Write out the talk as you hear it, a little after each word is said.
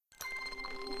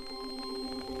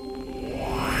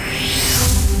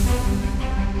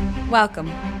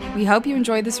Welcome. We hope you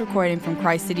enjoyed this recording from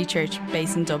Christ City Church,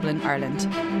 based in Dublin, Ireland.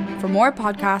 For more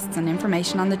podcasts and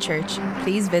information on the church,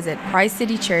 please visit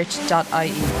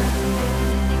christcitychurch.ie.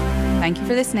 Thank you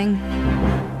for listening.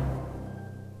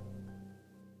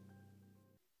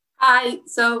 Hi,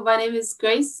 so my name is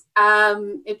Grace.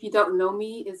 If you don't know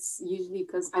me, it's usually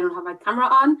because I don't have my camera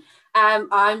on.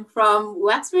 I'm from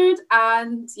Wexford,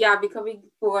 and I've been coming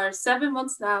for 7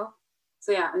 months now.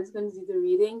 So I'm just going to do the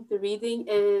reading. The reading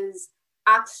is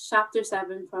Acts chapter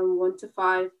 7 from 1 to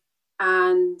 5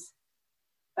 and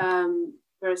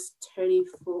verse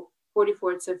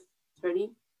 44 to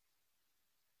 30.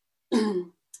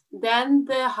 Then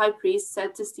the high priest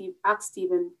said to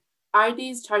Stephen, "Are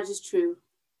these charges true?"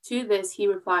 To this he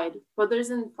replied, "Brothers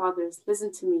and fathers,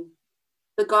 listen to me.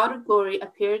 The God of glory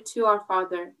appeared to our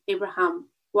father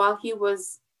Abraham while he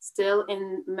was still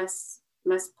in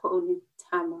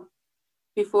Mesopotamia,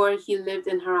 before he lived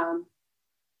in Haran.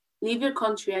 'Leave your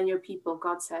country and your people,'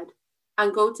 God said,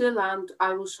 'and go to the land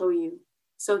I will show you.'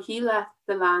 So he left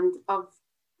the land of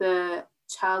the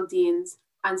Chaldeans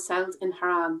and settled in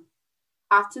Haran.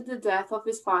 After the death of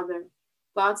his father,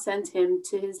 God sent him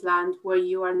to his land where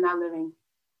you are now living.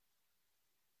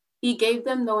 He gave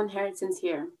them no inheritance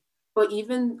here, but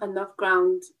even enough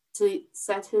ground to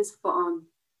set his foot on.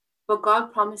 But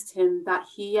God promised him that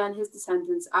he and his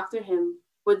descendants after him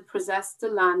would possess the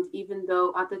land, even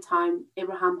though at the time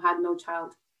Abraham had no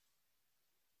child."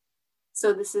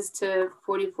 So this is to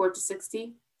 44 to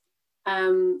 60.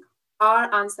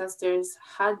 Our ancestors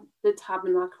had the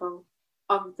tabernacle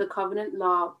of the covenant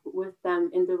law with them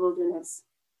in the wilderness.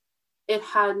 It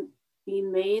had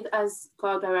been made as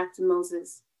God directed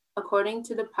Moses, according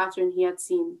to the pattern he had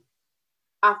seen.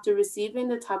 After receiving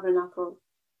the tabernacle,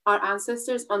 our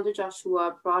ancestors under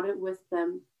Joshua brought it with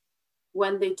them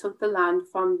when they took the land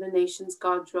from the nations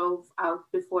God drove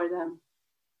out before them.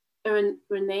 It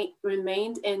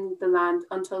remained in the land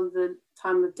until the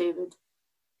time of David,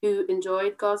 who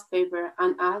enjoyed God's favor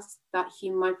and asked that he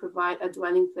might provide a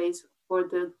dwelling place for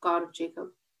the God of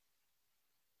Jacob.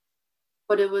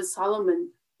 But it was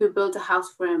Solomon who built a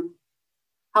house for him.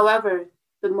 However,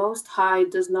 the Most High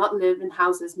does not live in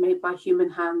houses made by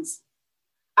human hands.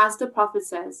 As the prophet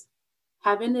says,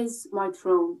 "Heaven is my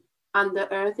throne, and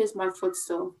the earth is my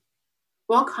footstool.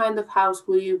 What kind of house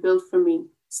will you build for me,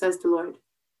 says the Lord?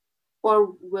 Or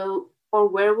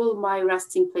where will my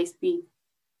resting place be?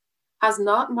 Has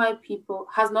not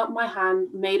my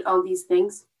hand made all these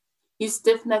things? You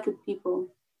stiff-necked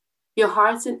people, your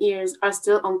hearts and ears are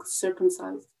still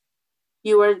uncircumcised.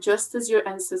 You are just as your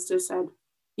ancestors said.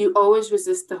 You always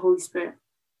resist the Holy Spirit.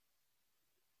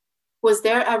 Was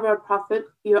there ever a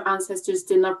prophet your ancestors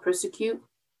did not persecute?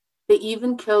 They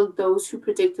even killed those who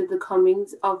predicted the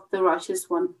comings of the righteous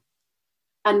one.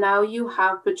 And now you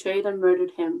have betrayed and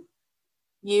murdered him.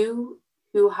 You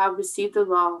who have received the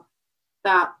law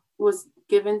that was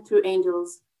given through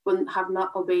angels but have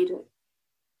not obeyed it."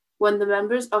 When the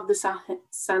members of the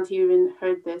Sanhedrin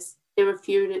heard this, they were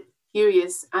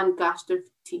furious and gashed their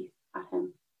teeth at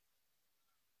him.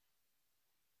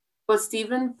 But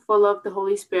Stephen, full of the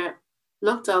Holy Spirit,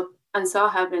 looked up and saw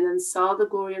heaven and saw the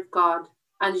glory of God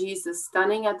and Jesus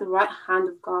standing at the right hand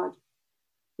of God.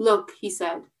 "Look," he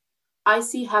said, "I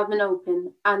see heaven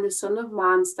open and the Son of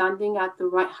Man standing at the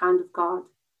right hand of God."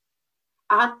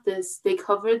 At this, they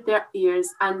covered their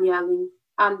ears and yelling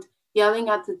at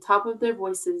the top of their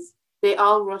voices, they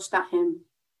all rushed at him,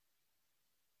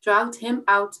 dragged him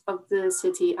out of the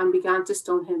city, and began to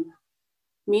stone him.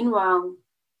 Meanwhile,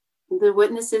 the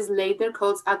witnesses laid their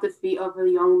coats at the feet of a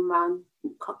young man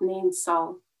named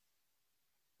Saul.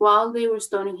 While they were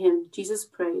stoning him, Jesus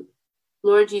prayed,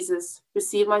 "Lord Jesus,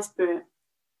 receive my spirit."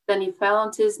 Then he fell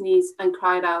onto his knees and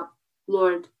cried out,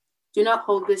 "Lord, do not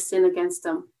hold this sin against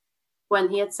them." When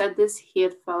he had said this, he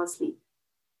had fell asleep.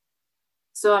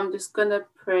 So I'm just going to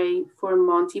pray for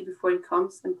Monty before he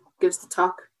comes and gives the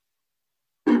talk.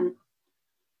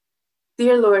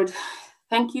 Dear Lord,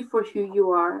 thank you for who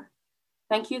you are.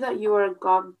 Thank you that you are a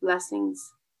God of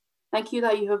blessings. Thank you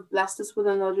that you have blessed us with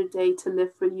another day to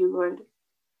live for you, Lord.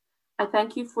 I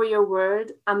thank you for your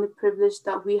word and the privilege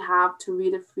that we have to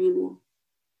read it freely.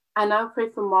 I now pray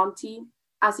for Monty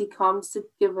as he comes to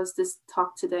give us this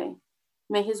talk today.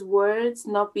 May his words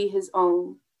not be his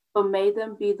own, but may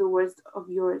them be the words of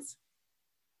yours.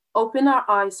 Open our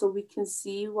eyes so we can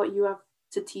see what you have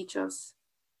to teach us,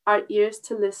 our ears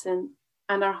to listen,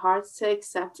 and our hearts to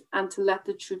accept and to let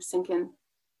the truth sink in.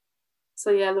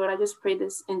 So Lord, I just pray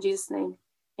this in Jesus' name.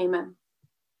 Amen.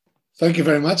 Thank you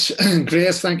very much,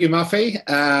 Grace. Thank you, Maffey.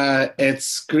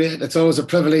 It's great. It's always a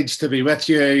privilege to be with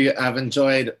you. I've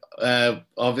enjoyed,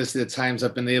 obviously, the times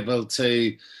I've been able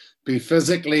to be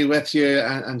physically with you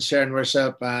and sharing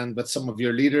worship and with some of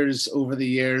your leaders over the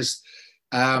years.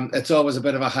 It's always a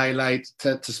bit of a highlight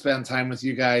to spend time with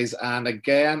you guys. And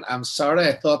again, I'm sorry,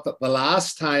 I thought that the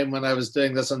last time when I was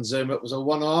doing this on Zoom, it was a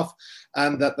one-off,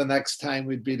 and that the next time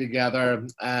we'd be together.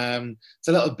 It's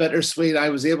a little bittersweet. I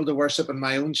was able to worship in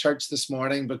my own church this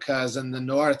morning because in the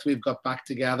north, we've got back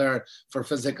together for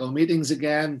physical meetings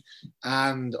again.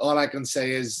 And all I can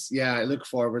say is, yeah, I look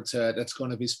forward to it. It's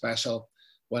going to be special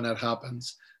when it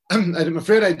happens. I'm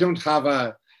afraid I don't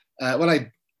have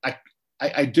I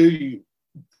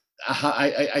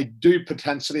do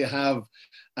potentially have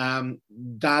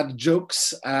dad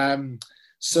jokes.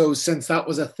 So since that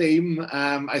was a theme,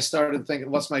 I started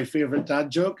thinking, what's my favorite dad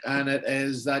joke? And it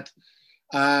is that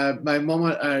my mom,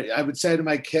 I would say to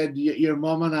my kid, your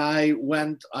mom and I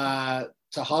went on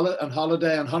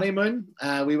holiday on honeymoon.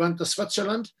 We went to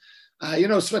Switzerland.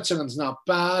 Switzerland's not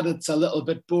bad. It's a little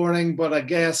bit boring, but I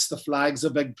guess the flag's a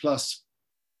big plus.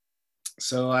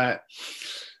 So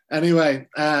anyway,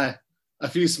 a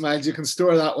few smiles. You can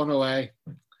store that one away.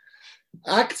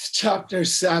 Acts chapter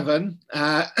 7.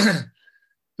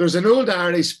 There's an old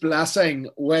Irish blessing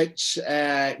which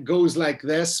goes like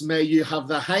this. May you have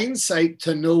the hindsight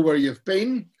to know where you've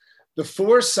been, the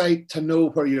foresight to know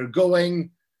where you're going,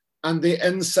 and the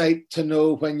insight to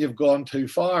know when you've gone too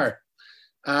far.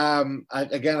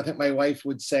 Again, I think my wife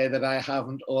would say that I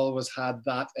haven't always had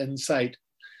that insight.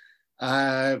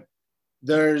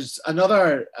 There's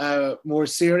another more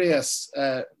serious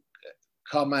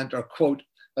comment or quote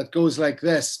that goes like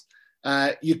this.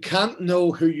 You can't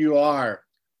know who you are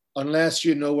unless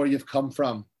you know where you've come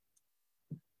from.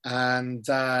 And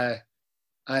I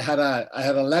had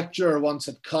a lecturer once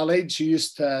at college who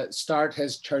used to start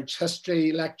his church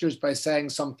history lectures by saying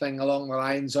something along the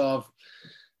lines of,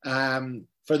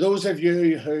 for those of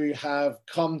you who have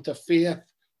come to faith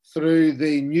through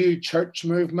the new church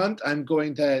movement, I'm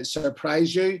going to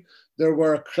surprise you. There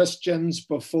were Christians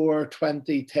before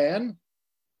 2010.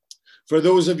 For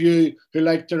those of you who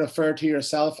like to refer to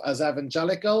yourself as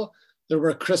evangelical, there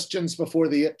were Christians before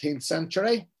the 18th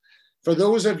century. For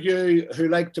those of you who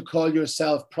like to call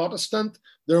yourself Protestant,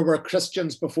 there were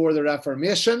Christians before the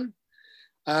Reformation.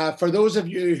 For those of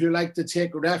you who like to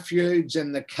take refuge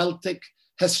in the Celtic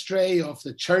history of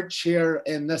the church here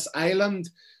in this island,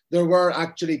 there were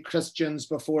actually Christians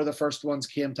before the first ones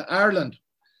came to Ireland.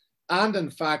 And in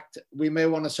fact, we may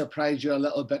want to surprise you a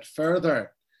little bit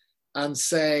further and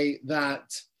say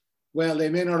that, well, they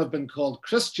may not have been called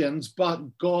Christians,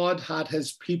 but God had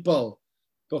his people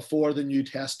before the New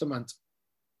Testament.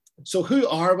 So who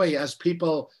are we as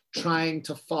people trying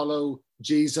to follow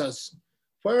Jesus?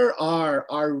 Where are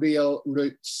our real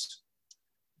roots?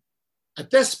 At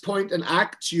this point in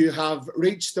Acts, you have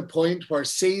reached the point where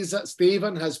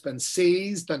Stephen has been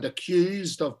seized and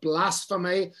accused of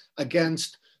blasphemy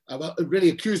against, really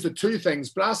accused of two things: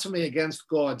 blasphemy against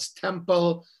God's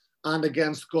temple and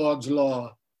against God's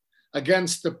law,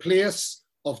 against the place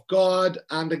of God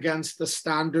and against the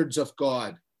standards of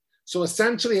God. So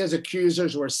essentially his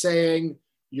accusers were saying,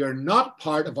 you're not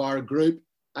part of our group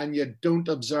and you don't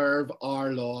observe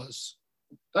our laws.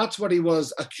 That's what he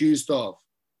was accused of.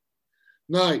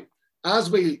 Now, as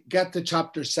we get to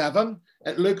chapter 7,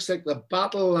 it looks like the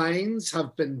battle lines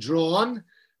have been drawn.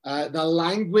 The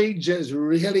language is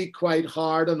really quite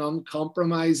hard and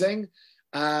uncompromising.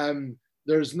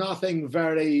 There's nothing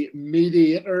very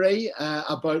mediatory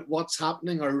about what's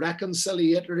happening or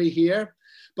reconciliatory here.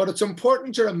 But it's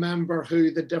important to remember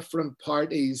who the different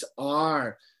parties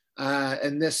are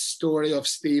in this story of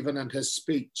Stephen and his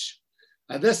speech.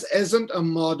 This isn't a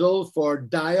model for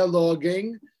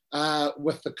dialoguing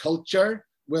with the culture,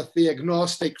 with the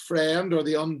agnostic friend or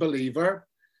the unbeliever.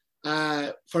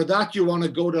 For that, you want to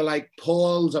go to like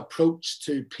Paul's approach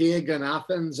to pagan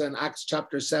Athens in Acts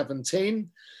chapter 17.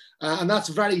 And that's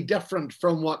very different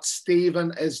from what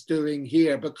Stephen is doing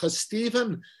here, because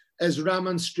Stephen is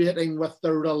remonstrating with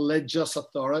the religious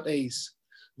authorities,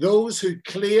 those who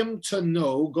claim to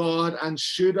know God and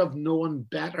should have known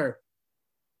better.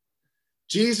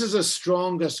 Jesus'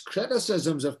 strongest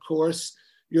criticisms, of course,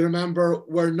 you remember,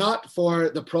 were not for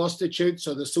the prostitutes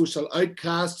or the social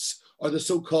outcasts or the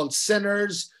so-called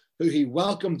sinners who he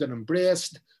welcomed and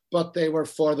embraced, but they were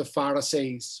for the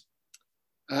Pharisees.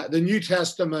 The New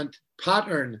Testament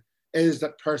pattern is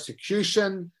that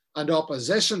persecution and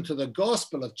opposition to the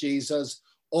gospel of Jesus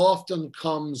often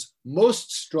comes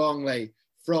most strongly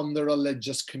from the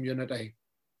religious community.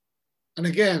 And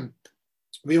again,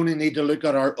 we only need to look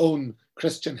at our own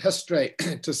Christian history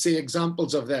to see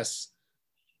examples of this.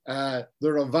 the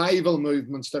revival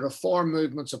movements, the reform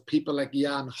movements of people like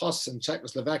Jan Hus in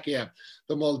Czechoslovakia,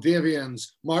 the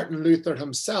Moldavians, Martin Luther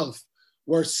himself,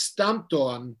 were stamped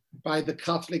on by the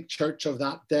Catholic Church of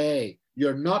that day.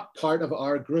 You're not part of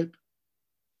our group.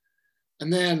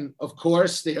 And then, of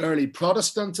course, the early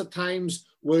Protestants at times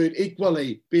would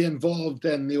equally be involved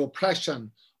in the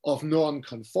oppression of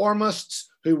nonconformists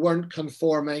who weren't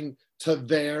conforming to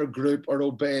their group or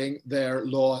obeying their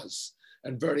laws.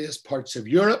 In various parts of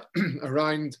Europe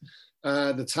around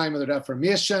the time of the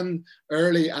Reformation,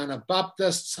 early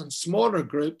Anabaptists and smaller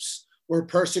groups were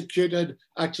persecuted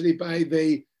actually by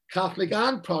the Catholic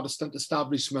and Protestant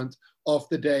establishment of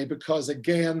the day because,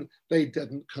 again, they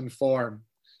didn't conform.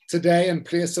 Today, in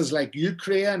places like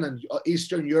Ukraine and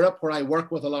Eastern Europe, where I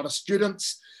work with a lot of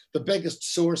students, the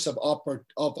biggest source of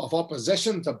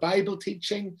opposition to Bible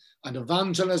teaching and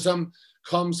evangelism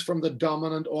comes from the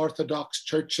dominant Orthodox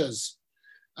churches.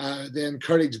 They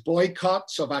encourage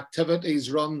boycotts of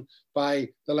activities run by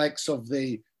the likes of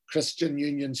the Christian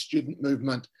Union student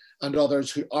movement and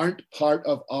others who aren't part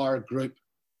of our group.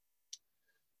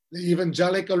 The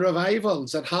evangelical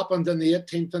revivals that happened in the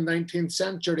 18th and 19th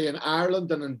century in Ireland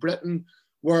and in Britain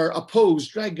were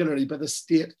opposed regularly by the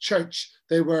state church.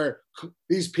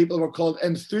 These people were called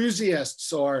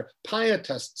enthusiasts or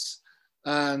pietists,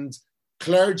 and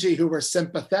clergy who were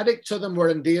sympathetic to them were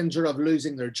in danger of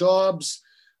losing their jobs.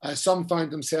 Some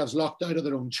found themselves locked out of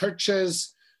their own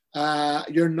churches.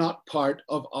 You're not part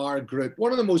of our group.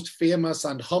 One of the most famous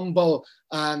and humble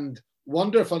and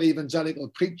wonderful evangelical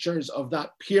preachers of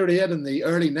that period in the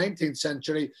early 19th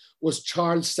century was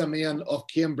Charles Simeon of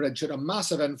Cambridge, who had a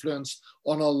massive influence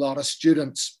on a lot of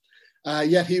students.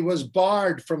 Yet he was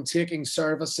barred from taking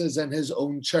services in his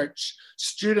own church.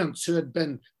 Students who had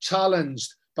been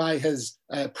challenged by his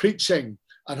preaching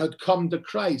and had come to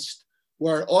Christ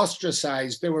were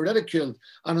ostracized, they were ridiculed,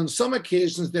 and on some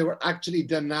occasions they were actually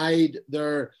denied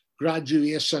their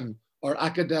graduation or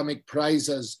academic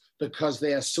prizes because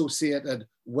they associated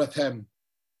with him.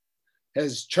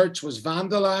 His church was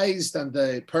vandalized and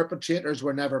the perpetrators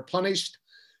were never punished,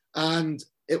 and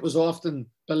it was often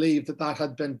believed that that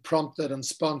had been prompted and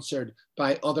sponsored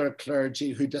by other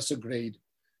clergy who disagreed.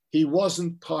 He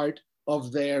wasn't part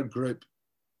of their group.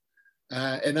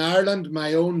 In Ireland,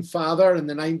 my own father in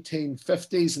the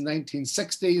 1950s and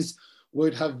 1960s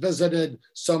would have visited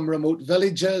some remote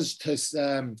villages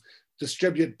to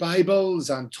distribute Bibles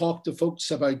and talk to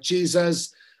folks about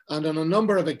Jesus. And on a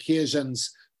number of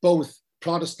occasions, both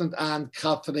Protestant and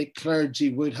Catholic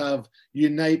clergy would have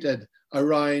united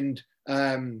around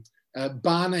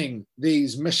banning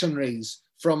these missionaries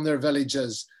from their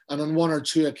villages. And on one or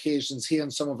two occasions, he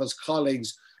and some of his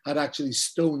colleagues had actually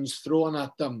stones thrown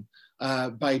at them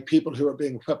by people who were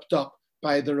being whipped up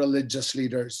by the religious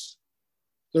leaders.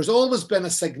 There's always been a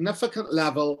significant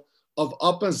level of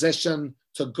opposition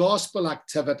to gospel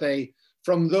activity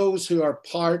from those who are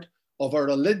part of a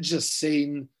religious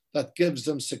scene that gives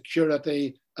them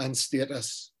security and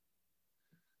status.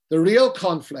 The real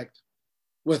conflict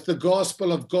with the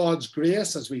gospel of God's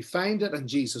grace as we find it in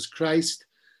Jesus Christ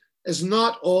is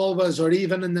not always or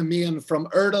even in the main from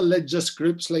irreligious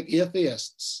groups like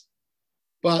atheists,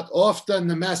 but often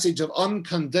the message of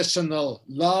unconditional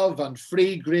love and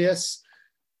free grace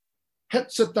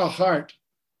hits at the heart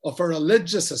of a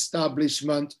religious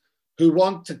establishment who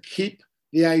want to keep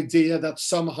the idea that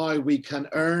somehow we can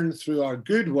earn through our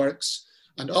good works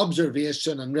and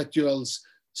observation and rituals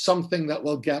something that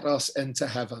will get us into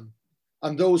heaven.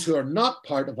 And those who are not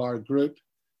part of our group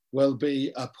will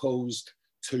be opposed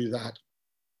to that.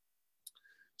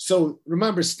 So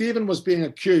remember, Stephen was being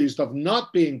accused of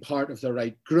not being part of the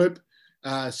right group,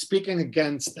 speaking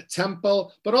against the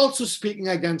temple, but also speaking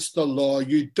against the law.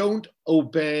 You don't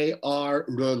obey our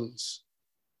rules.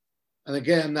 And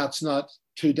again, that's not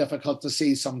too difficult to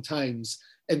see sometimes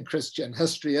in Christian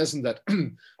history, isn't it?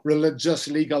 Religious,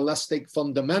 legalistic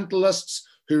fundamentalists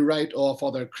who write off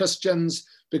other Christians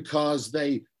because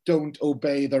they don't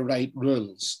obey the right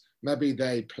rules. Maybe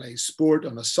they play sport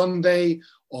on a Sunday,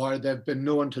 or they've been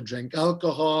known to drink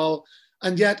alcohol.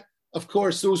 And yet, of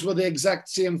course, those were the exact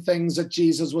same things that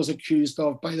Jesus was accused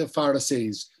of by the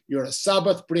Pharisees. You're a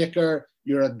Sabbath breaker,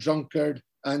 you're a drunkard,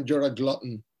 and you're a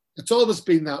glutton. It's always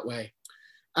been that way.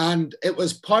 And it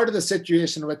was part of the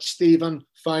situation in which Stephen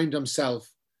found himself.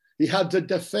 He had to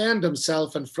defend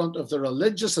himself in front of the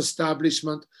religious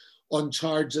establishment on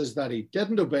charges that he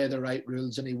didn't obey the right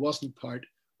rules and he wasn't part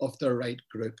of the right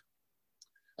group.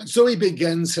 And so he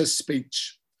begins his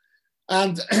speech.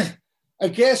 And I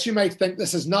guess you might think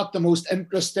this is not the most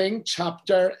interesting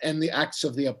chapter in the Acts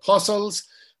of the Apostles.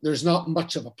 There's not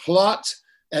much of a plot.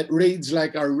 It reads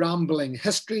like a rambling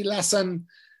history lesson,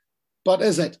 but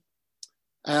is it?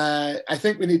 I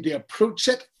think we need to approach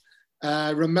it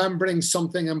remembering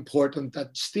something important,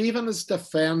 that Stephen is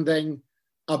defending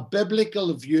a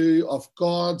biblical view of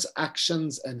God's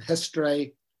actions in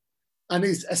history, and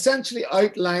he's essentially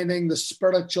outlining the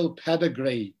spiritual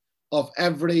pedigree of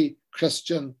every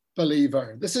Christian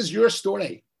believer. This is your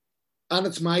story, and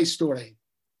it's my story.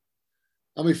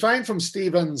 And we find from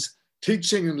Stephen's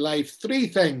teaching in life three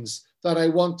things that I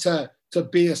want to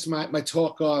base my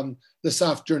talk on this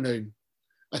afternoon.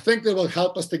 I think they will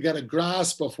help us to get a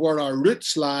grasp of where our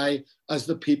roots lie as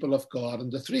the people of God.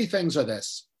 And the three things are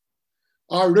this.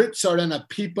 Our roots are in a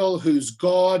people whose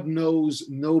God knows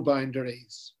no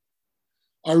boundaries.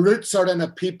 Our roots are in a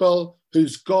people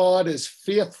whose God is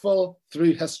faithful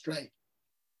through history.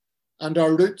 And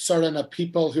our roots are in a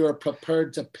people who are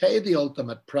prepared to pay the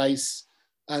ultimate price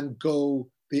and go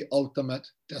the ultimate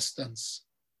distance.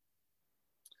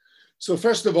 So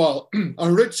first of all,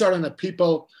 our roots are in a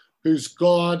people whose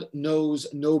God knows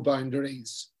no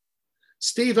boundaries.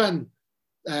 Stephen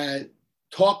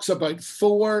talks about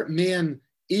four main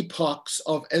epochs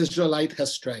of Israelite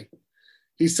history.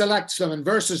 He selects them. In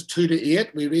verses 2 to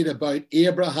 8, we read about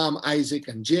Abraham, Isaac,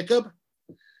 and Jacob.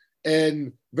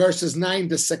 In verses 9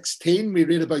 to 16, we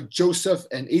read about Joseph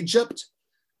in Egypt.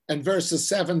 In verses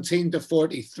 17 to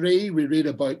 43, we read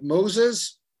about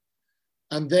Moses.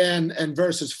 And then in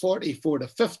verses 44 to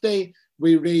 50,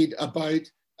 we read about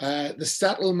the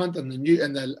settlement and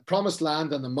the promised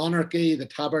land and the monarchy, the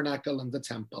tabernacle and the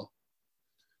temple.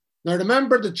 Now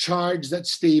remember the charge that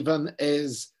Stephen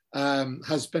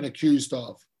has been accused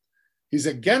of. He's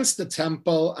against the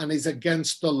temple and he's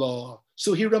against the law.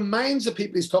 So he reminds the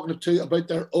people he's talking to about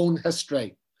their own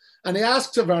history. And he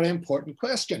asks a very important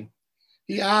question.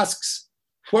 He asks,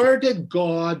 where did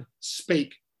God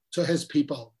speak to his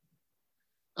people?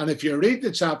 And if you read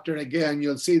the chapter again,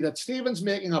 you'll see that Stephen's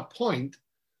making a point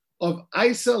of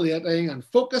isolating and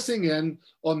focusing in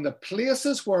on the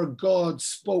places where God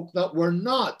spoke that were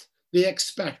not the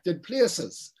expected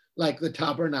places, like the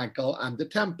tabernacle and the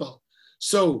temple.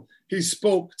 So he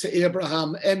spoke to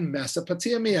Abraham in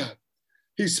Mesopotamia.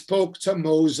 He spoke to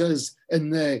Moses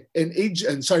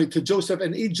to Joseph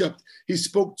in Egypt. He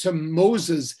spoke to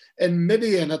Moses in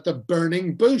Midian at the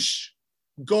burning bush.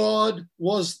 God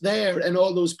was there in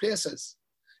all those places.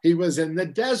 He was in the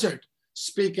desert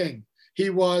speaking. He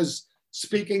was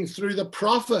speaking through the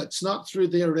prophets, not through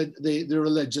the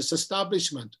religious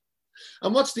establishment.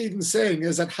 And what Stephen's saying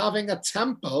is that having a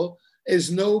temple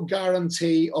is no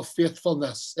guarantee of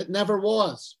faithfulness. It never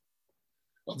was.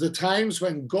 Of the times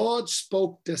when God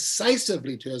spoke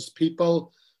decisively to his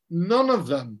people, none of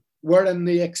them were in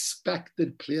the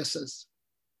expected places.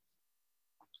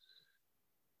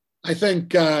 I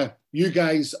think you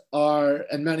guys are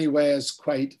in many ways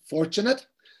quite fortunate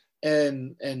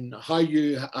in how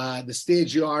you, the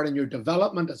stage you are in your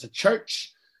development as a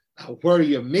church, where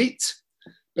you meet,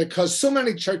 because so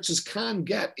many churches can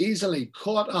get easily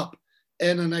caught up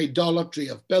in an idolatry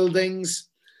of buildings,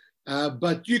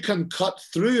 but you can cut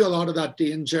through a lot of that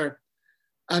danger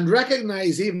and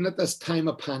recognize, even at this time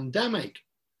of pandemic,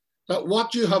 that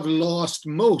what you have lost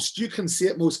most, you can see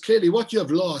it most clearly, what you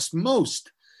have lost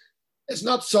most is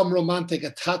not some romantic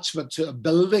attachment to a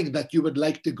building that you would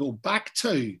like to go back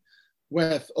to.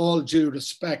 With all due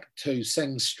respect to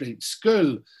Sing Street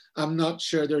School, I'm not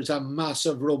sure there's a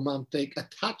massive romantic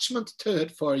attachment to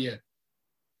it for you.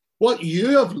 What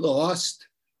you have lost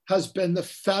has been the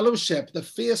fellowship, the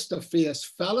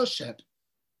face-to-face fellowship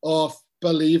of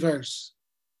believers.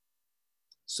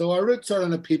 So our roots are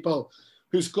in a people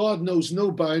whose God knows no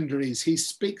boundaries. He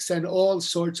speaks in all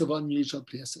sorts of unusual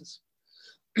places.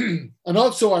 And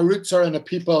also our roots are in a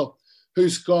people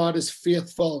whose God is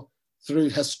faithful through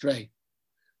history.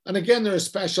 And again, there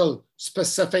are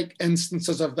specific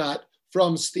instances of that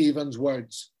from Stephen's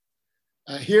words.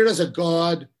 Here is a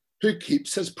God who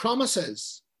keeps his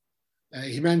promises.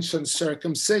 He mentions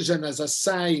circumcision as a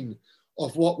sign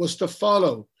of what was to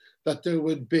follow, that there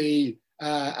would be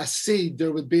a seed,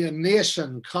 there would be a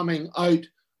nation coming out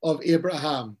of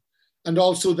Abraham, and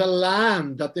also the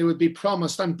land that they would be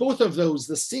promised. And both of those,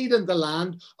 the seed and the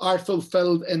land, are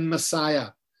fulfilled in Messiah.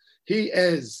 He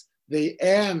is the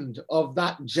end of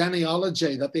that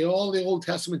genealogy that all the Old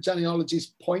Testament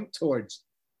genealogies point towards.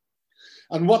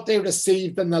 And what they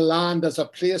received in the land as a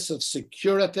place of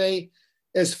security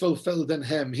is fulfilled in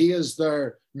him. He is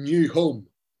their new home.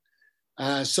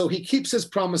 So he keeps his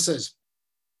promises.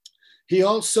 He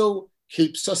also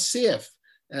keeps us safe.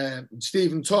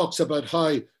 Stephen talks about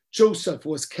how Joseph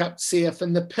was kept safe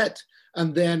in the pit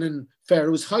and then in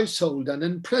Pharaoh's household and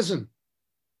in prison.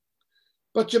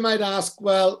 But you might ask,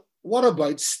 well, what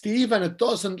about Stephen? It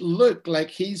doesn't look like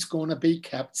he's going to be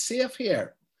kept safe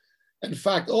here. In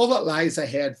fact, all that lies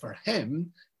ahead for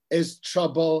him is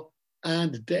trouble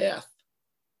and death.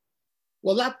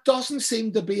 Well, that doesn't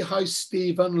seem to be how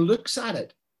Stephen looks at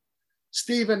it.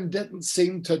 Stephen didn't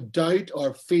seem to doubt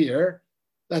or fear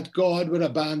that God would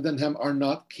abandon him or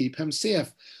not keep him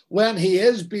safe. When he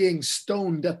is being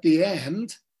stoned at the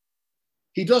end,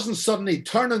 he doesn't suddenly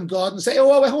turn on God and say,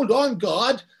 oh, hold on,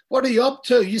 God, what are you up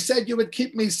to? You said you would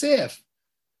keep me safe.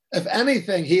 If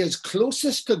anything, he is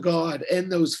closest to God in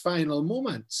those final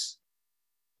moments.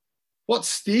 What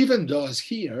Stephen does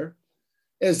here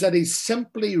is that he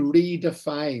simply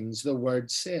redefines the word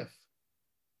safe.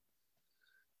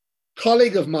 A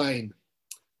colleague of mine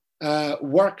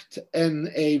worked in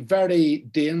a very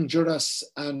dangerous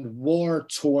and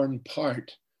war-torn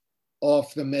part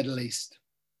of the Middle East.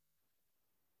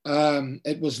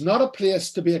 It was not a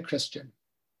place to be a Christian.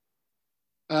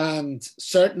 And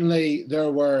certainly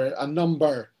there were a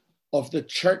number of the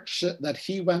church that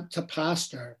he went to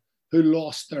pastor who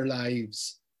lost their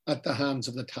lives at the hands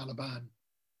of the Taliban.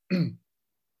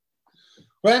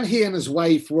 When he and his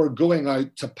wife were going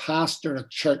out to pastor a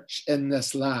church in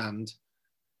this land,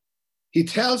 he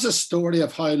tells a story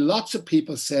of how lots of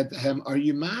people said to him, are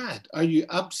you mad? Are you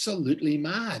absolutely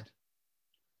mad?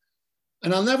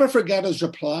 And I'll never forget his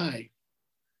reply.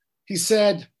 He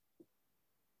said,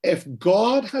 if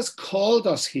God has called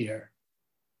us here,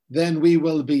 then we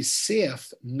will be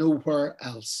safe nowhere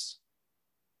else.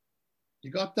 You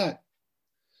got that?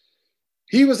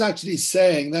 He was actually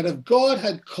saying that if God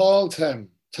had called him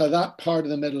to that part of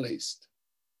the Middle East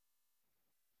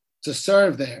to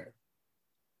serve there,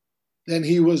 then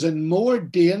he was in more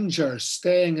danger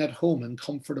staying at home in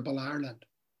comfortable Ireland.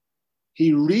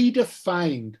 He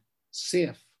redefined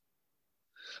safe.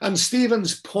 And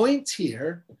Stephen's point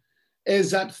here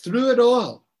is that through it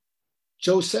all,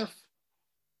 Joseph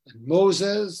and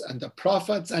Moses and the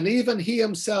prophets, and even he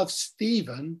himself,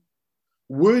 Stephen,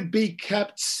 would be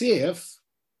kept safe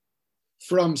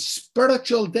from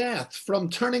spiritual death, from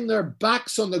turning their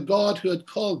backs on the God who had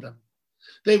called them.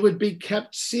 They would be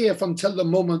kept safe until the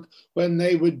moment when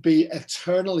they would be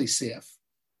eternally safe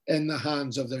in the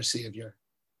hands of their Savior.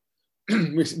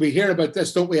 We hear about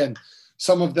this, don't we, in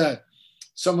some of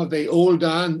the old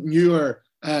and newer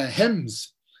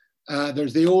hymns.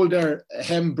 There's the older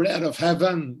hymn, Bread of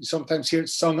Heaven. You sometimes hear it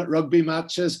sung at rugby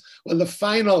matches. Well, the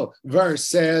final verse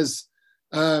says,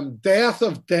 death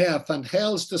of death and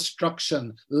hell's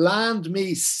destruction, land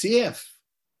me safe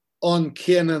on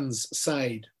Canaan's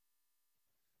side.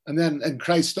 And then in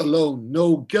Christ alone,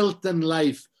 no guilt in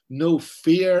life, no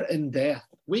fear in death.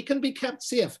 We can be kept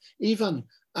safe even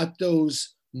at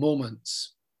those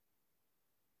moments.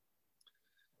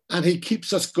 And he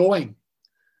keeps us going.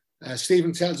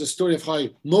 Stephen tells a story of how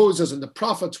Moses and the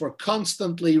prophets were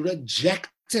constantly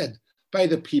rejected by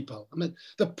the people. I mean,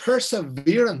 the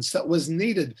perseverance that was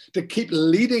needed to keep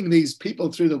leading these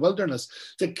people through the wilderness,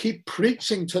 to keep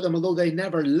preaching to them, although they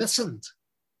never listened.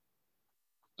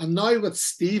 And now with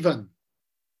Stephen,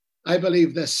 I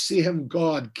believe the same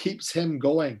God keeps him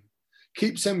going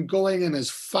in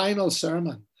his final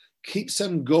sermon, keeps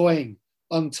him going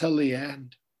until the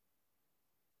end.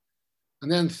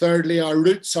 And then thirdly, our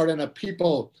roots are in a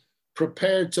people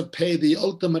prepared to pay the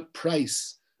ultimate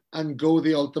price and go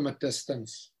the ultimate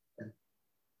distance.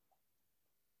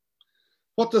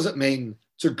 What does it mean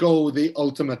to go the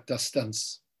ultimate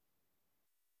distance?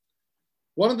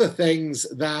 One of the things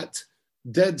that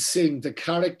did seem to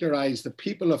characterize the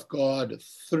people of God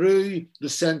through the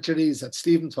centuries that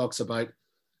Stephen talks about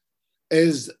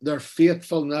is their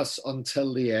faithfulness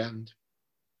until the end.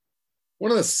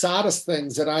 One of the saddest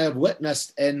things that I have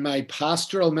witnessed in my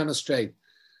pastoral ministry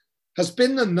has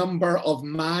been the number of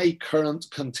my current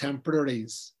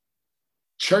contemporaries,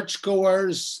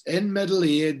 churchgoers in middle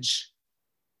age,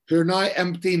 who are now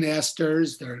empty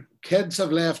nesters, their kids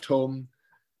have left home,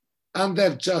 and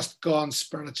they've just gone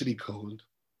spiritually cold.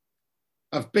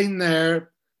 I've been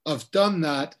there, I've done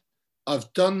that,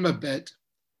 I've done my bit,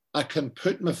 I can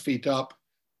put my feet up,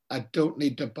 I don't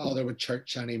need to bother with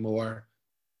church anymore.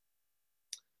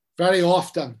 Very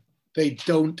often, they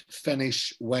don't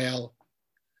finish well.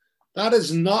 That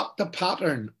is not the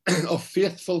pattern of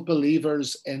faithful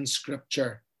believers in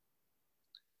Scripture.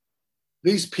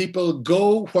 These people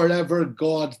go wherever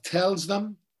God tells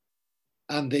them,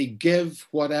 and they give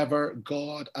whatever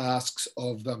God asks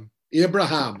of them.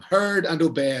 Abraham heard and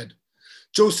obeyed.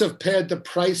 Joseph paid the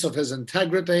price of his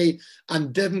integrity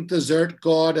and didn't desert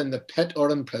God in the pit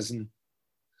or in prison.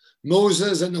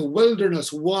 Moses in the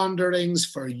wilderness wanderings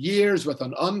for years with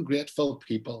an ungrateful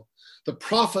people. The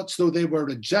prophets, though they were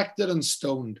rejected and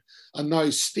stoned, and now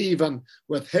Stephen,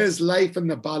 with his life in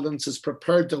the balance, is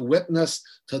prepared to witness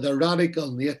to the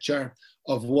radical nature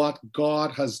of what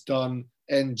God has done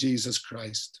in Jesus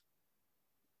Christ.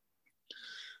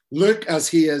 Luke, as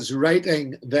he is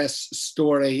writing this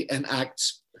story in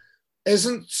Acts,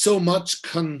 isn't so much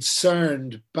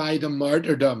concerned by the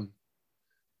martyrdom,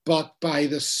 but by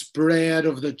the spread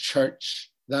of the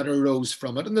church that arose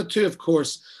from it. And the two, of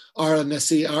course, are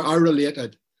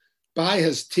related. By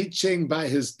his teaching, by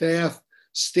his death,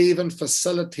 Stephen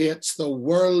facilitates the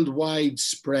worldwide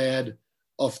spread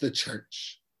of the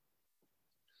church.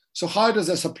 So how does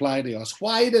this apply to us?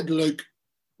 Why did Luke,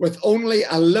 with only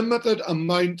a limited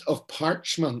amount of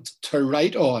parchment to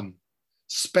write on,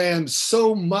 spend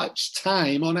so much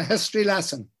time on a history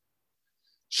lesson?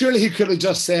 Surely he could have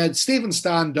just said, Stephen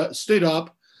stood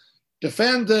up,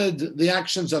 defended the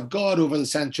actions of God over the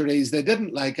centuries. They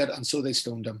didn't like it, and so they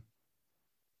stoned him.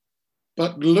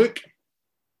 But Luke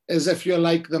is, if you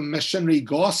like, the missionary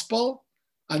gospel,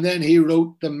 and then he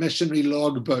wrote the missionary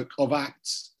logbook of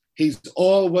Acts. He's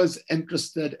always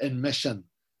interested in mission.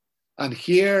 And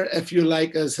here, if you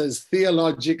like, is his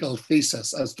theological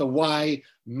thesis as to why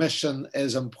mission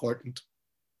is important.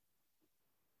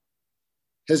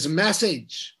 His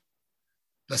message,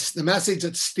 the message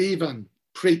that Stephen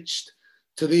preached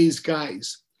to these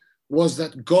guys, was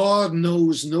that God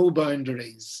knows no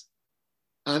boundaries,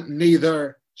 and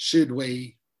neither should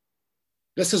we.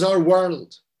 This is our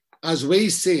world as we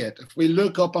see it. If we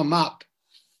look up a map,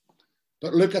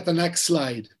 but look at the next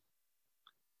slide,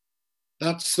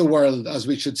 that's the world as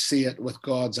we should see it with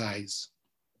God's eyes.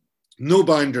 No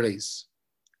boundaries.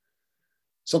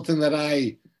 Something that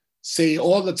I see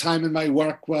all the time in my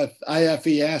work with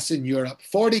IFES in Europe.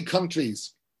 40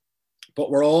 countries,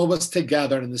 but we're always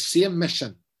together in the same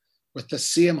mission, with the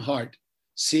same heart,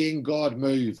 seeing God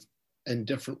move in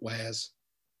different ways.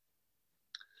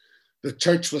 The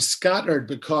church was scattered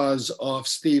because of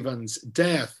Stephen's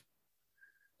death.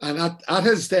 And at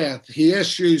his death, he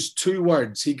issues two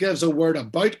words. He gives a word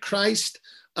about Christ,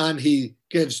 and he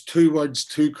gives two words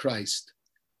to Christ.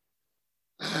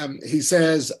 He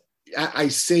says, I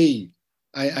see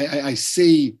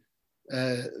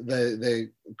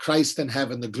the Christ in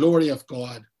heaven, the glory of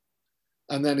God.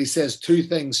 And then he says two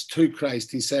things to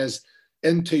Christ. He says,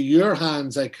 into your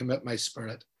hands I commit my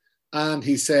spirit. And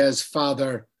he says,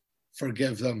 Father,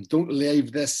 forgive them. Don't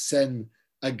leave this sin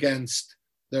against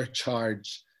their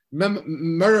charge.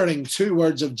 Mirroring two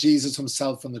words of Jesus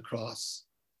himself on the cross.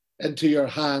 Into your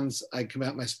hands I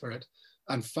commit my spirit.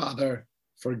 And Father,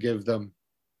 forgive them.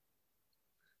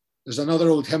 There's another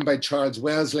old hymn by Charles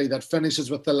Wesley that finishes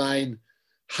with the line,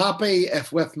 happy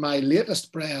if with my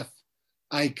latest breath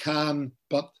I can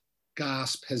but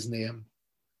gasp his name.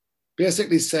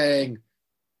 Basically saying,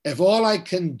 if all I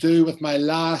can do with my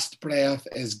last breath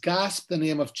is gasp the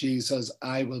name of Jesus,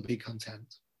 I will be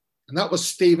content. And that was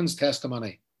Stephen's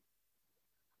testimony.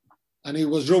 And he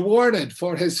was rewarded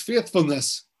for his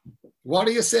faithfulness. What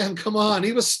are you saying? Come on,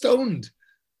 he was stoned.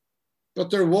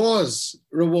 But there was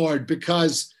reward,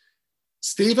 because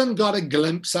Stephen got a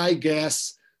glimpse, I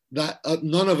guess, that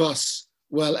none of us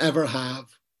will ever have.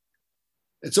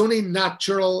 It's only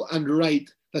natural and right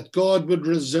that God would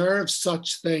reserve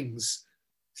such things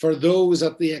for those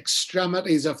at the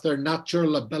extremities of their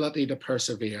natural ability to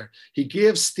persevere. He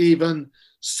gave Stephen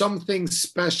something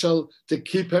special to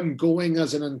keep him going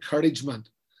as an encouragement.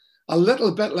 A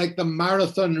little bit like the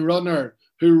marathon runner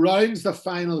who rounds the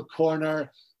final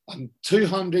corner and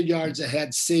 200 yards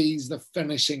ahead sees the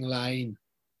finishing line,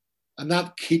 and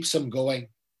that keeps him going.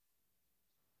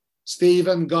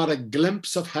 Stephen got a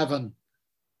glimpse of heaven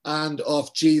and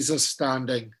of Jesus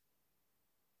standing.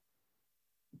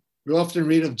 We often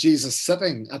read of Jesus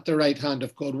sitting at the right hand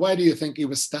of God. Why do you think he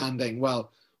was standing?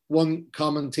 Well, one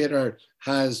commentator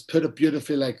has put it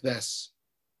beautifully like this.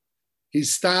 He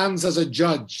stands as a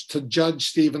judge to judge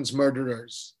Stephen's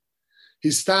murderers.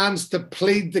 He stands to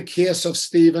plead the case of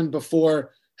Stephen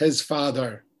before his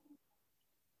Father.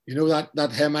 You know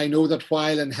that hymn, I know that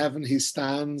while in heaven he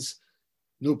stands,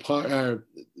 what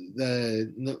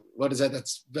is it?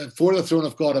 That's before the throne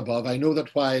of God above. I know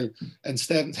that while in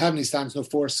heaven he stands, no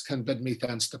force can bid me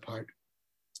thence depart.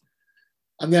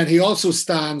 And then he also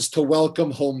stands to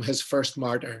welcome home his first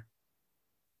martyr.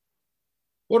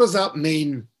 What does that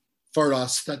mean for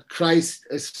us, that Christ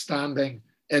is standing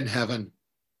in heaven?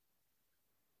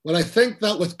 Well, I think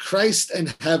that with Christ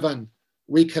in heaven,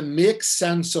 we can make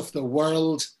sense of the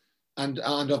world and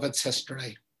of its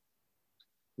history.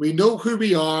 We know who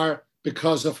we are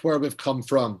because of where we've come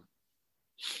from.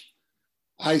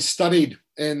 I studied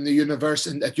at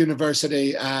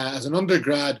university as an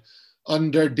undergrad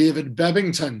under David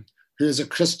Bebbington, who is a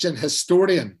Christian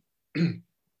historian. And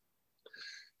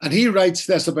he writes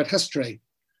this about history.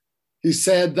 He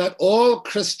said that all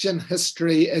Christian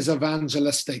history is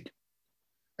evangelistic.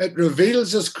 It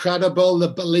reveals as credible the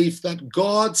belief that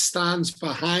God stands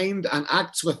behind and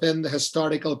acts within the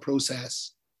historical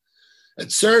process.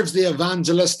 It serves the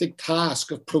evangelistic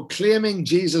task of proclaiming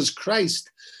Jesus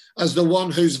Christ as the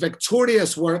one whose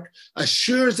victorious work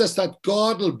assures us that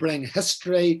God will bring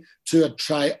history to a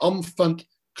triumphant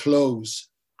close.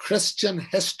 Christian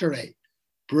history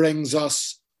brings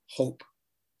us hope.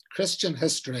 Christian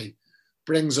history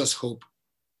brings us hope.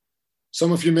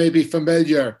 Some of you may be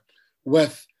familiar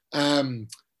with Seamus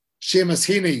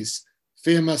Heaney's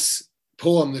famous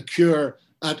poem, The Cure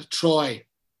at Troy.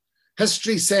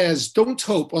 History says, don't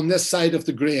hope on this side of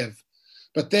the grave,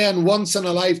 but then once in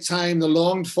a lifetime, the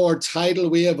longed for tidal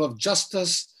wave of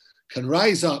justice can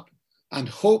rise up and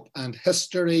hope and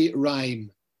history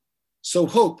rhyme. So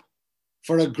hope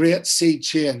for a great sea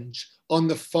change on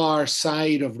the far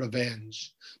side of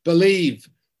revenge. Believe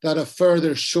that a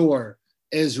further shore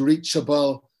is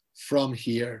reachable from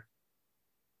here.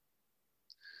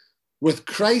 With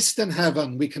Christ in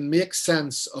heaven, we can make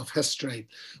sense of history.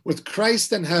 With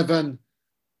Christ in heaven,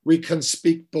 we can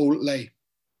speak boldly.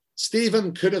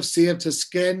 Stephen could have saved his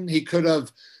skin. He could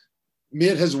have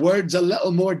made his words a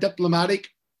little more diplomatic,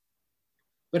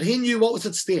 but he knew what was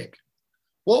at stake.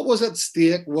 What was at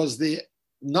stake was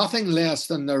nothing less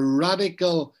than the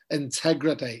radical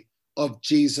integrity of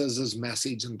Jesus's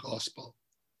message and gospel.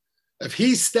 If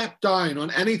he stepped down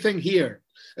on anything here,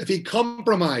 if he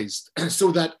compromised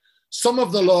so that some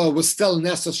of the law was still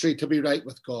necessary to be right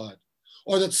with God,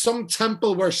 or that some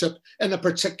temple worship in a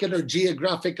particular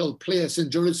geographical place in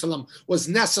Jerusalem was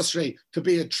necessary to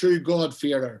be a true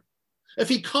God-fearer, if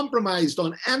he compromised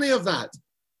on any of that,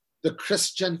 the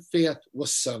Christian faith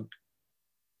was sunk.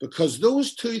 Because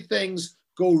those two things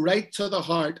go right to the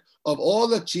heart of all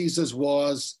that Jesus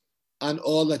was and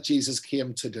all that Jesus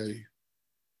came to do.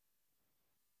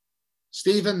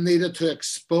 Stephen needed to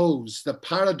expose the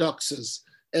paradoxes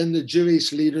in the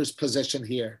Jewish leaders' position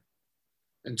here.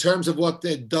 In terms of what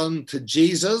they'd done to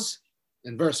Jesus,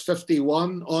 in verse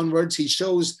 51 onwards, he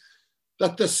shows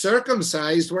that the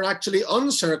circumcised were actually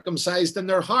uncircumcised in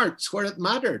their hearts where it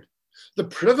mattered. The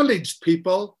privileged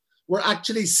people were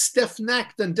actually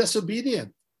stiff-necked and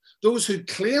disobedient. Those who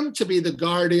claimed to be the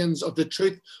guardians of the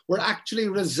truth were actually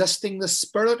resisting the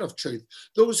spirit of truth.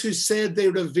 Those who said they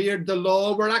revered the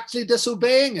law were actually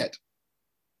disobeying it.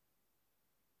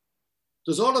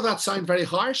 Does all of that sound very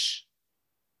harsh?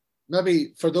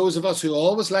 Maybe for those of us who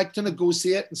always like to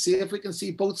negotiate and see if we can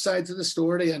see both sides of the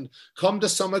story and come to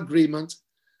some agreement,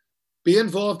 be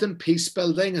involved in peace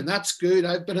building, and that's good.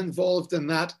 I've been involved in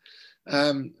that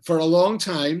for a long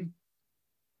time.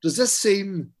 Does this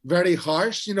seem very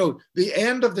harsh? You know, the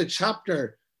end of the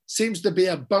chapter seems to be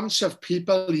a bunch of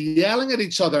people yelling at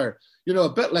each other, you know,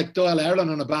 a bit like Doyle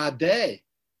Ireland on a bad day,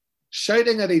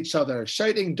 shouting at each other,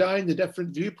 shouting down the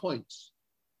different viewpoints.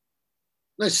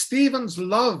 Now, Stephen's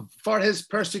love for his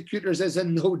persecutors is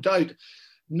in no doubt.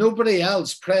 Nobody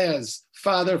else prays,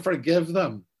 Father, forgive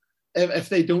them, if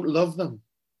they don't love them.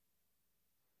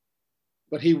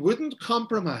 But he wouldn't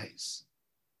compromise.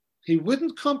 He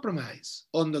wouldn't compromise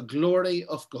on the glory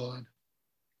of God.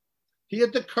 He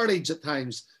had the courage at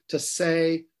times to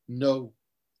say no.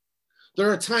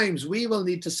 There are times we will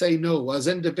need to say no as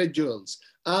individuals,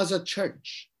 as a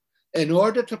church, in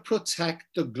order to protect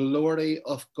the glory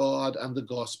of God and the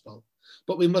gospel.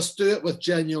 But we must do it with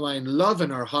genuine love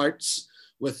in our hearts,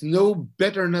 with no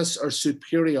bitterness or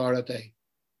superiority.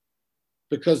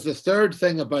 Because the third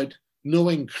thing about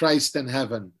knowing Christ in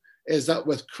heaven is that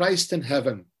with Christ in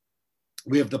heaven,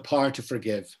 we have the power to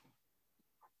forgive.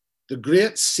 The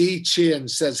great sea change,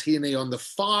 says Heaney, on the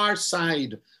far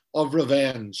side of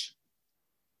revenge.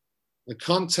 The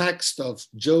context of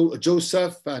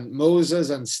Joseph and Moses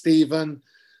and Stephen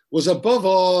was above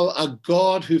all a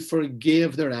God who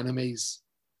forgave their enemies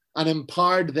and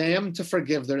empowered them to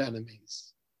forgive their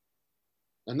enemies.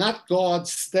 And that God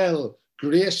still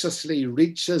graciously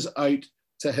reaches out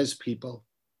to his people.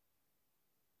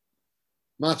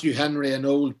 Matthew Henry, an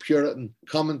old Puritan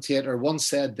commentator, once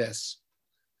said this: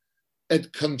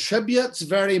 "It contributes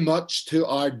very much to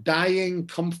our dying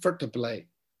comfortably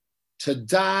to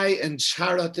die in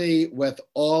charity with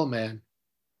all men.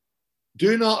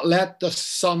 Do not let the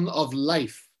sun of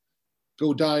life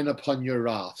go down upon your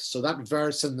wrath." So that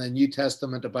verse in the New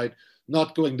Testament about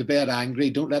not going to bed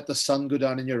angry, don't let the sun go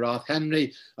down in your wrath,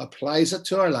 Henry applies it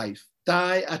to our life.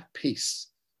 Die at peace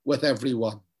with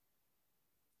everyone.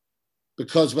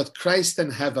 Because with Christ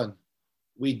in heaven,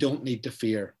 we don't need to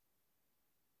fear.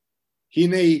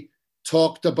 Heaney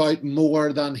talked about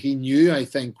more than he knew, I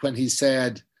think, when he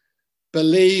said,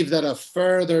 believe that a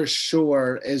further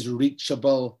shore is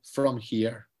reachable from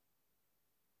here.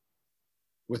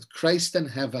 With Christ in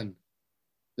heaven,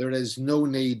 there is no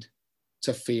need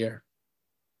to fear.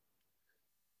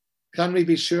 Can we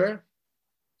be sure?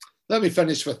 Let me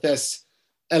finish with this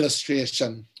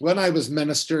illustration. When I was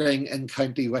ministering in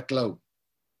County Wicklow,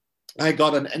 I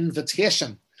got an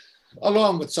invitation,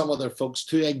 along with some other folks,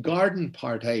 to a garden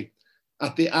party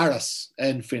at the Aris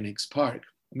in Phoenix Park.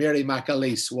 Mary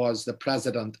McAleese was the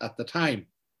president at the time.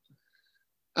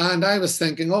 And I was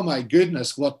thinking, oh my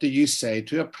goodness, what do you say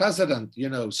to a president? You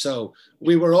know, so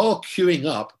we were all queuing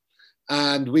up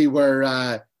and we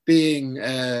were being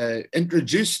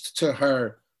introduced to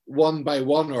her one by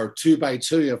one or two by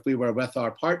two if we were with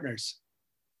our partners.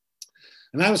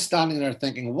 And I was standing there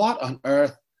thinking, what on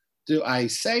earth do I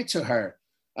say to her?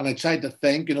 And I tried to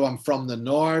think, you know, I'm from the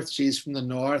north, she's from the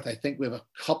north. I think we have a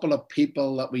couple of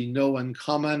people that we know in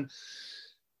common.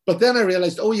 But then I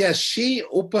realized, oh yes, she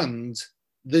opened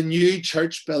the new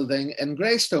church building in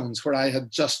Greystones where I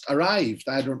had just arrived.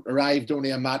 I had arrived only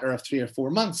a matter of 3 or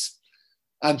 4 months.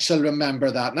 And she'll remember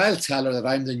that. And I'll tell her that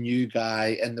I'm the new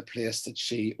guy in the place that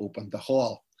she opened the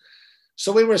hall.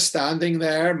 So we were standing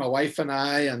there, my wife and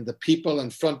I, and the people in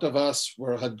front of us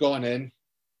had gone in.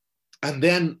 And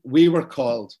then we were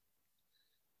called.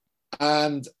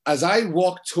 And as I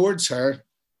walked towards her,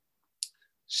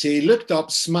 she looked up,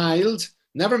 smiled,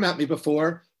 never met me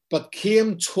before, but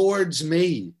came towards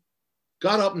me,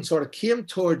 got up and sort of came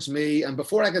towards me. And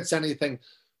before I could say anything,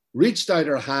 reached out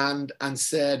her hand and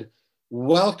said,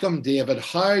 welcome, David.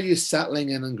 How are you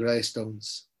settling in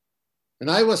Greystones? And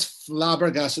I was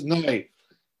flabbergasted. Now,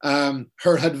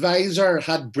 her advisor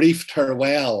had briefed her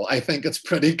well. I think it's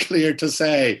pretty clear to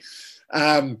say.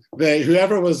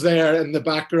 Whoever was there in the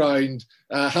background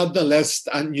had the list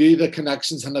and knew the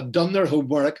connections and had done their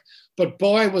homework. But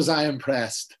boy, was I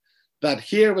impressed that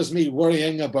here was me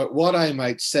worrying about what I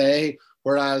might say,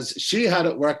 whereas she had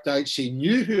it worked out. She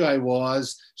knew who I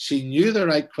was. She knew the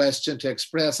right question to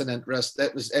express an interest.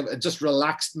 It just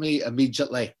relaxed me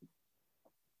immediately.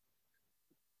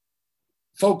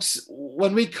 Folks,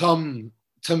 when we come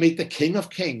to meet the King of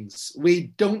Kings,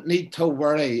 we don't need to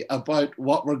worry about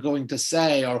what we're going to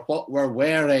say or what we're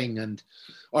wearing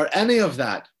or any of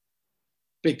that,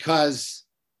 because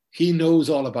he knows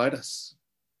all about us.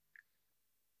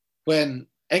 When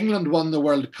England won the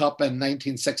World Cup in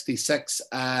 1966,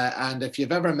 and if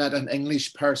you've ever met an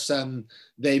English person,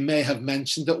 they may have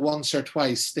mentioned it once or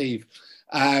twice, Steve.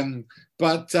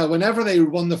 But whenever they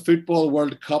won the Football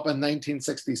World Cup in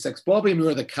 1966, Bobby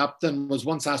Moore, the captain, was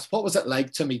once asked, what was it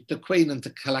like to meet the Queen and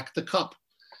to collect the cup?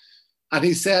 And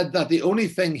he said that the only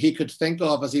thing he could think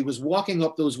of as he was walking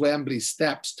up those Wembley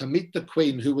steps to meet the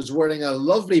Queen, who was wearing a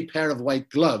lovely pair of white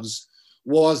gloves,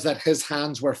 was that his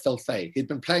hands were filthy. He'd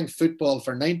been playing football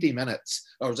for 90 minutes,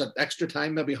 or was it extra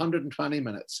time, maybe 120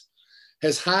 minutes.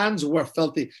 His hands were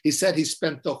filthy. He said he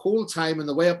spent the whole time on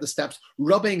the way up the steps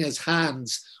rubbing his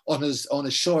hands on his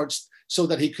shorts so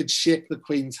that he could shake the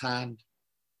Queen's hand.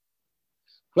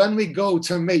 When we go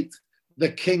to meet the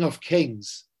King of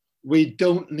Kings, we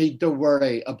don't need to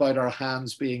worry about our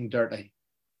hands being dirty,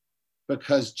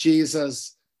 because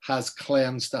Jesus has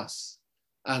cleansed us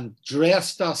and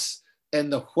dressed us in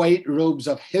the white robes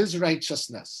of his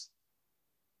righteousness.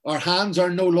 Our hands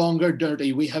are no longer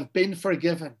dirty. We have been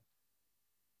forgiven.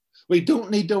 We don't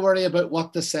need to worry about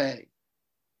what to say,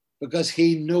 because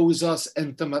he knows us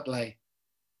intimately.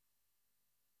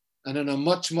 And in a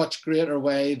much, much greater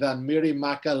way than Mary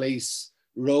McAleese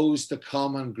rose to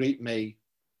come and greet me,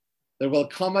 there will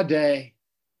come a day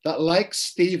that, like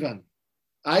Stephen,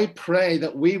 I pray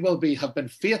that we will have been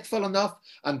faithful enough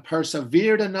and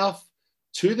persevered enough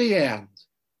to the end,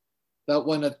 that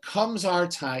when it comes our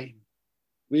time,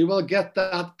 we will get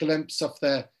that glimpse of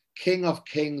the King of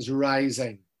Kings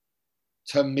rising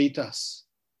to meet us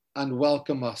and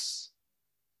welcome us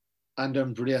and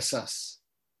embrace us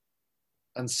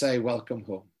and say, welcome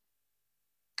home.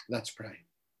 Let's pray.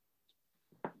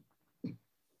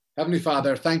 Heavenly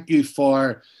Father, thank you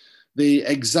for the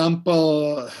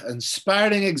example,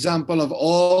 inspiring example of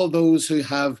all those who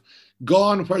have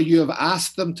gone where you have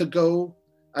asked them to go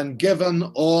and given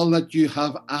all that you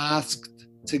have asked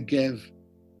to give.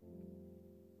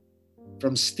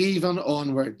 From Stephen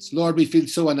onwards, Lord, we feel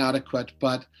so inadequate,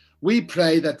 but we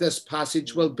pray that this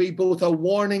passage will be both a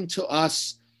warning to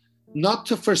us not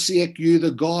to forsake you,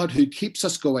 the God who keeps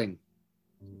us going,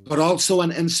 but also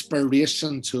an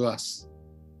inspiration to us.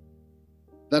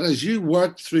 That as you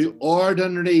work through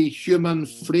ordinary human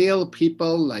frail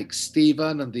people like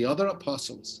Stephen and the other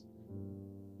apostles,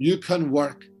 You can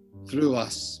work through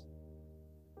us.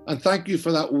 And thank you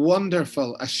for that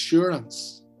wonderful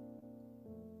assurance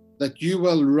that you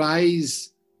will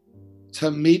rise to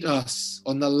meet us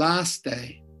on the last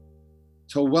day,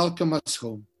 to welcome us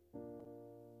home,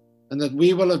 and that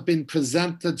we will have been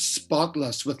presented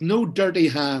spotless with no dirty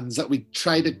hands that we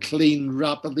try to clean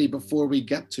rapidly before we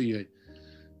get to you,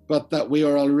 but that we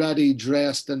are already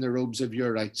dressed in the robes of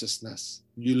your righteousness.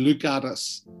 You look at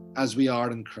us as we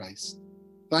are in Christ.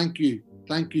 Thank you,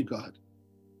 God.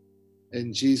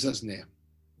 In Jesus' name,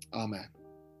 amen.